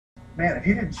man, if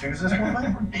you didn't choose this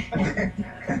woman,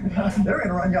 they're going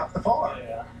to run you off the farm.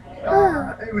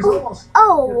 Yeah. It was almost, it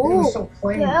was so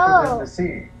plain for them to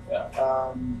see.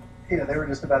 Yeah. They were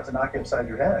just about to knock you upside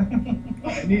your head.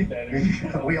 I need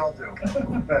that. We all do.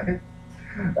 Right?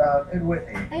 And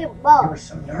Whitney, Hey, you Bob. were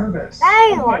so nervous.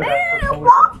 Hey, about that proposal.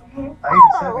 Bob. I even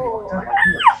said when you walked out,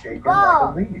 you were shaking like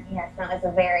a leaf. Yes, that was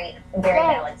a very, very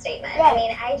valid statement. Yeah. I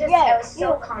mean, I was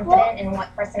so confident in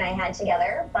what Chris and I had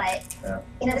together, but,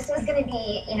 this was going to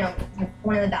be,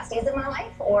 one of the best days of my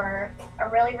life or a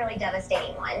really, really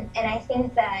devastating one. And I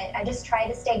think that I just tried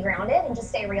to stay grounded and just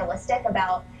stay realistic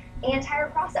about the entire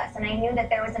process. And I knew that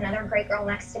there was another great girl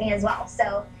next to me as well.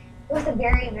 So it was a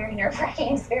very, very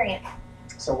nerve-wracking experience.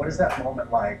 So what is that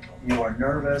moment like? You are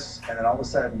nervous, and then all of a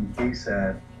sudden he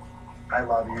said, I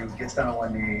love you, gets down on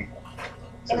one knee,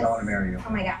 says, I want to marry you. Oh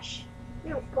my gosh.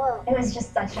 Hey, Bob. It was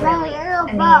just such a Hey, relief.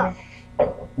 I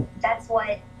mean, that's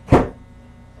what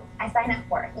I signed up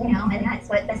for, and that's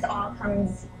what this all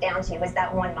comes down to, was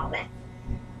that one moment.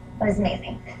 It was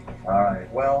amazing. All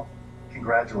right, well,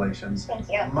 congratulations. Thank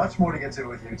you. Much more to get to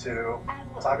with you two.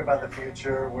 Talk about the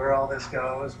future, where all this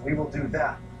goes. We will do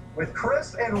that. With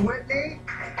Chris and Whitney,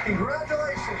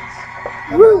 congratulations.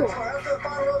 Woo. After the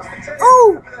final rose continues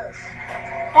Oh. after this.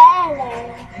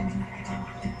 Ballet.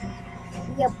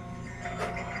 Yep.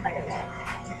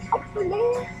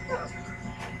 Ballet.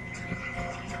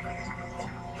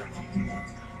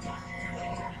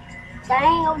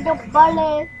 Dang, the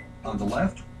ballet. On the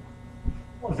left?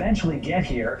 We'll eventually get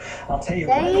here. I'll tell you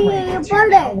Hey, right when it gets here,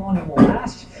 buddy. how long it will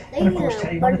last, and of Hey, course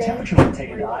tell you when the buddy. temperatures will take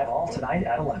a dive, all tonight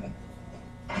at 11.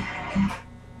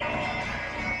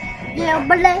 Yeah,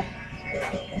 ballet.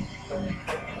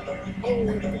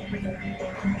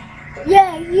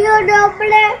 Yeah, you know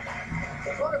ballet.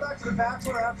 Welcome back to The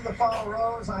Bachelor after the final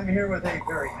rose. I'm here with a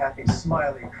very happy,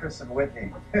 smiley Chris and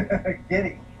Whitney.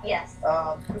 Giddy. Yes.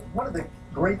 One of the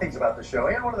great things about the show,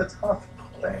 and one of the tough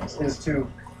things, is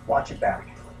to watch it back.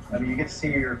 I mean, you get to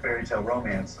see your fairy tale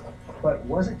romance, but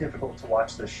was it difficult to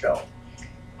watch this show?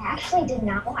 I actually did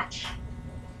not watch.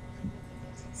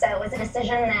 So it was a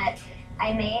decision that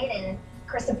I made, and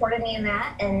Chris supported me in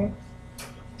that, and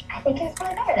I think it's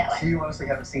probably better that So way. you honestly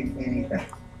haven't seen anything?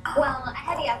 Well, I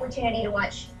had the opportunity to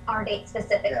watch our date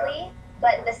specifically,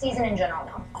 but the season in general,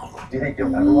 no. Do you think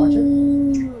you'll ever watch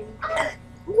it?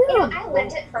 I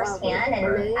lived it firsthand,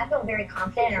 and I feel very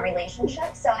confident in a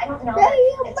relationship, so I don't know that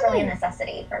it's really a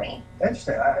necessity for me.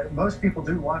 Interesting. Most people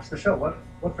do watch the show.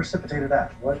 What precipitated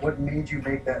that? What made you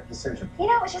make that decision?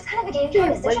 It was just kind of a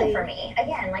game-time decision for me.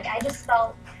 Again, I just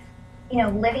felt,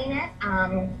 living it.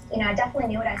 I definitely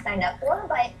knew what I signed up for,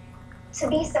 but to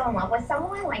be so in love with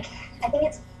someone, I think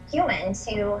it's human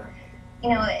to,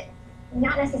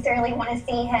 not necessarily want to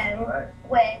see him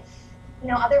with,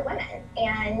 other women.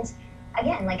 And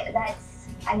again,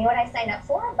 I knew what I signed up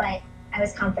for, but I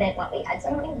was confident in what we had, so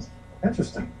I don't know.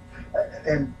 Interesting.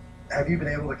 And have you been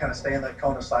able to kind of stay in that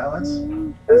cone of silence? Has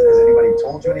anybody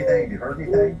told you anything? Have you heard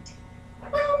anything?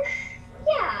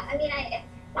 Yeah. I mean, I'm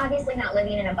obviously not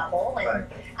living in a bubble, and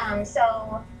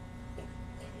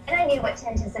and I knew what to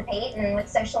anticipate, and with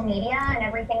social media and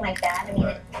everything like that, I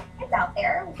mean, it's out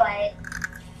there, but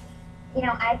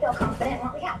I feel confident in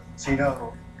what we have.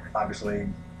 So obviously,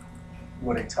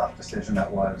 what a tough decision that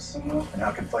was, and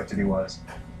how conflicted he was.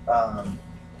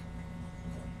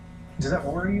 Does that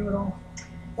worry you at all?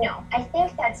 No, I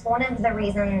think that's one of the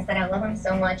reasons that I love him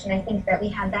so much, and I think that we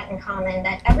have that in common,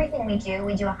 that everything we do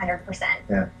 100%.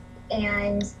 Yeah.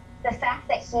 And the fact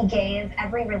that he gave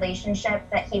every relationship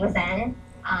that he was in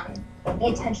the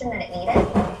attention that it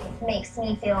needed makes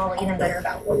me feel even better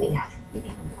about what we have.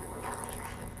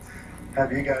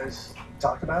 Have you guys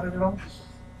talked about it at all?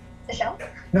 The show?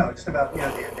 No, just about the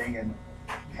ending and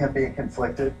him being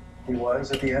conflicted. He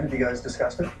was at the end. Have you guys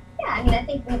discussed it? Yeah, I mean, I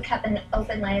think we've kept an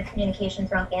open line of communication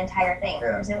throughout the entire thing.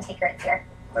 Yeah. There's no secrets here.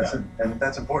 And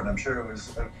that's important. I'm sure it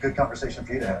was a good conversation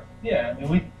for you to have. Yeah, I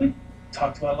mean, we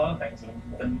talked about a lot of things,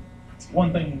 and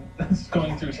one thing that's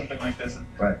going through something like this,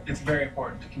 it's very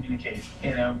important to communicate,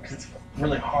 because it's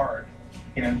really hard.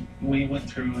 We went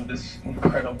through this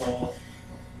incredible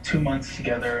 2 months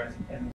together, and